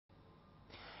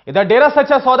इधर डेरा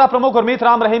सच्चा सौदा प्रमुख गुरमीत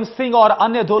राम रहीम सिंह और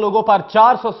अन्य 2 लोगों पर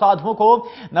 400 साधुओं को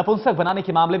नपुंसक बनाने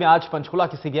के मामले में आज पंचकुला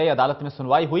की सीबीआई अदालत में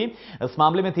सुनवाई हुई। इस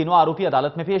मामले में तीनों आरोपी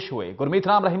अदालत में पेश हुए। गुरमीत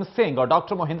राम रहीम सिंह और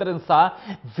डॉक्टर मोहिंदर इंसाफ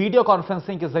वीडियो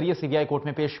कॉन्फ्रेंसिंग के जरिए सीबीआई कोर्ट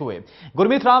में पेश हुए।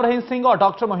 गुरमीत राम रहीम सिंह और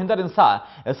डॉक्टर मोहिंदर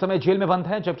इंसाफ इस समय जेल में बंद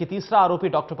हैं, जबकि तीसरा आरोपी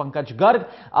डॉक्टर पंकज गर्ग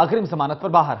अग्रिम जमानत पर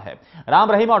बाहर है।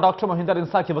 राम रहीम और डॉक्टर मोहिंदर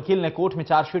इंसाफ के वकील ने कोर्ट में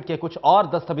चार्जशीट के कुछ और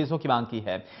दस्तावेजों की मांग की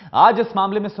है। आज इस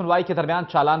मामले में सुनवाई के दरमियान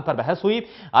चालान पर बहस हुई।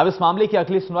 अब इस मामले की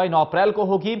अगली सुनवाई 9 अप्रैल को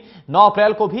होगी। 9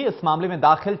 अप्रैल को भी इस मामले में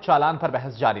दाखिल चालान पर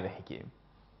बहस जारी रहेगी।